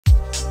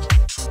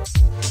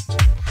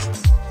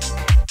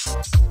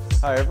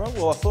Hey everyone,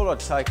 well I thought I'd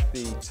take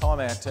the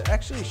time out to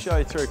actually show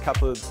you through a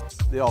couple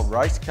of the old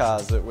race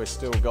cars that we've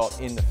still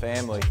got in the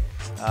family,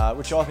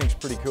 which I think is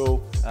pretty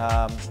cool.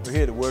 We're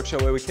here at the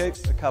workshop where we keep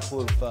a couple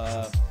of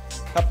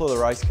the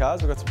race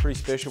cars. We've got some pretty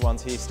special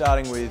ones here,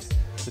 starting with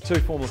the two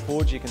Formula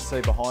Fords you can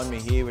see behind me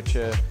here, which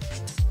are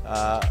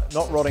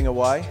not rotting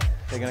away.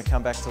 They're going to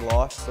come back to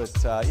life,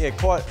 but yeah,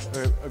 quite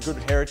a good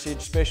heritage,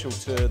 special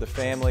to the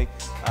family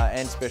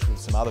and special to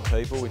some other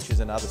people, which is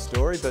another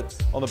story. But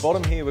on the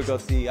bottom here we've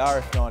got the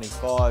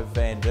RF95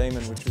 Van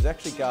Diemen, which was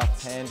actually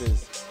Garth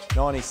Tander's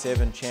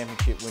 '97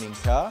 championship winning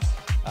car,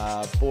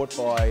 bought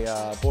by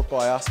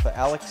us for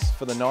Alex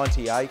for the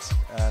 '98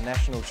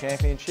 national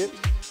championship.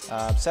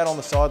 Sat on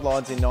the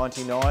sidelines in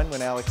 '99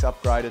 when Alex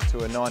upgraded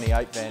to a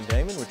 '98 Van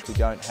Diemen, which we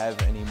don't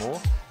have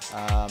anymore.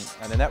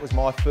 And then that was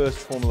my first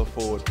Formula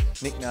Ford,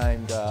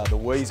 nicknamed the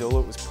Weasel.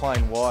 It was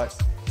plain white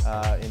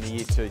in the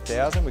year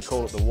 2000. We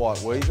called it the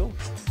White Weasel.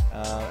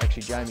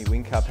 Actually, Jamie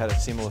Whincup had a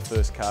similar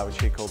first car,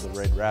 which he called the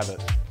Red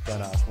Rabbit.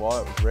 Don't ask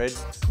why, it was red.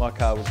 My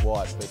car was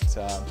white, but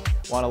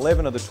won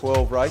 11 of the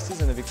 12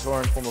 races in the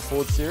Victorian Formula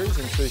Ford Series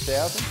in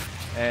 2000.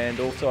 And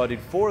also I did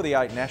 4 of the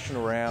 8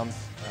 national rounds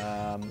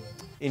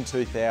in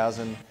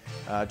 2000.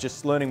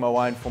 Just learning my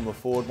way in Formula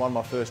Ford, won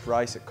my first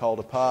race at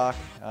Calder Park,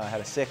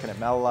 had a second at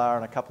Mallala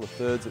and a couple of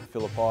thirds at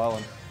Phillip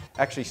Island,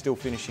 actually still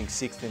finishing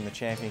 6th in the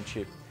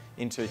championship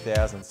in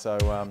 2000.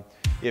 So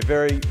yeah,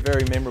 very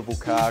memorable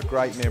car,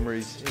 great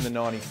memories in the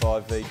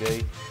 95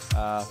 VD.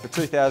 For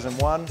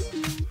 2001,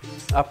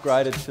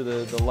 upgraded to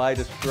the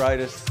latest,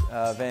 greatest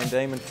Van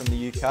Diemen from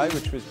the UK,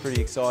 which was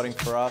pretty exciting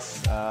for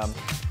us,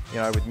 you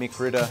know, with Mick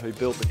Ritter, who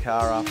built the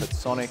car up at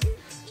Sonic.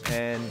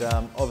 And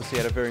obviously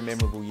had a very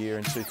memorable year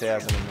in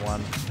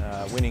 2001,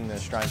 winning the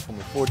Australian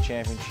Formula Ford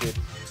Championship,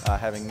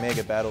 having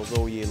mega battles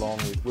all year long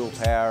with Will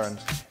Power, and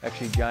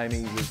actually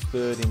Jamie was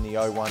 3rd in the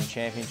 '01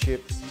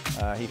 Championship.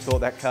 He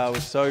thought that car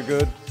was so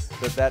good,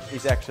 but that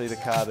is actually the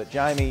car that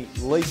Jamie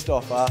leased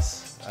off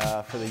us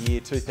for the year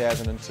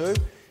 2002.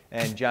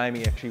 And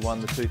Jamie actually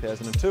won the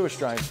 2002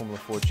 Australian Formula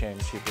Ford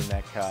Championship in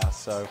that car.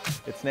 So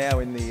it's now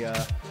in the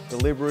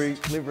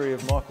livery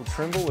of Michael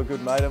Trimble, a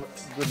good mate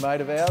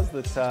of ours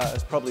that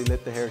has probably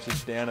let the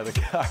heritage down of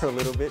the car a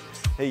little bit.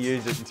 He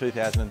used it in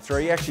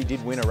 2003. He actually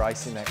did win a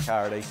race in that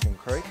car at Eastern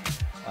Creek.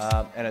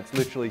 And it's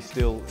literally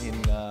still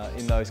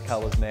in those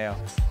colours now.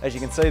 As you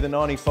can see, the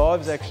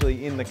 95 is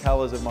actually in the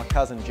colours of my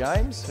cousin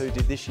James, who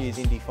did this year's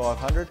Indy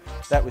 500.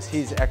 That was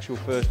his actual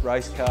first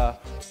race car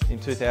in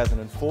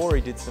 2004.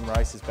 He did some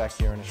races back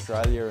here in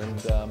Australia,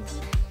 and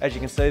as you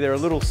can see, they're a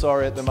little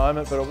sorry at the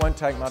moment, but it won't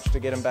take much to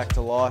get them back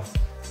to life.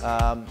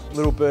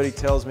 Little birdie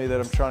tells me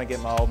that I'm trying to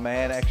get my old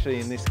man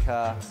actually in this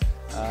car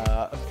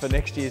for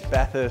next year's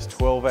Bathurst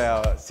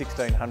 12-hour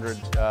 1600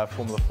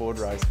 Formula Ford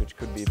race, which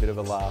could be a bit of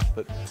a laugh.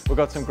 But we've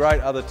got some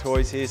great other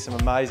toys here, some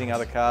amazing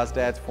other cars.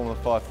 Dad's Formula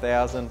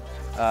 5000,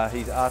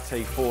 his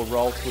RT4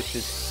 Rolf, which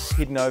is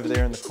hidden over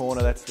there in the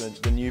corner. That's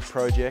the new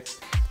project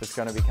that's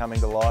going to be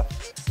coming to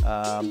life.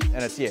 And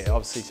it's, yeah,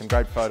 obviously some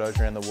great photos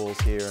around the walls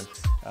here,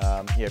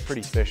 and yeah,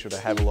 pretty special to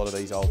have a lot of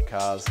these old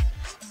cars.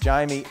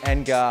 Jamie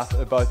and Garth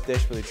are both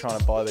desperately trying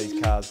to buy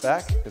these cars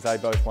back because they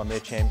both won their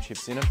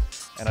championships in them,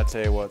 and I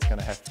tell you what, it's going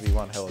to have to be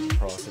one hell of a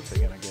price if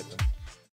they're going to get them.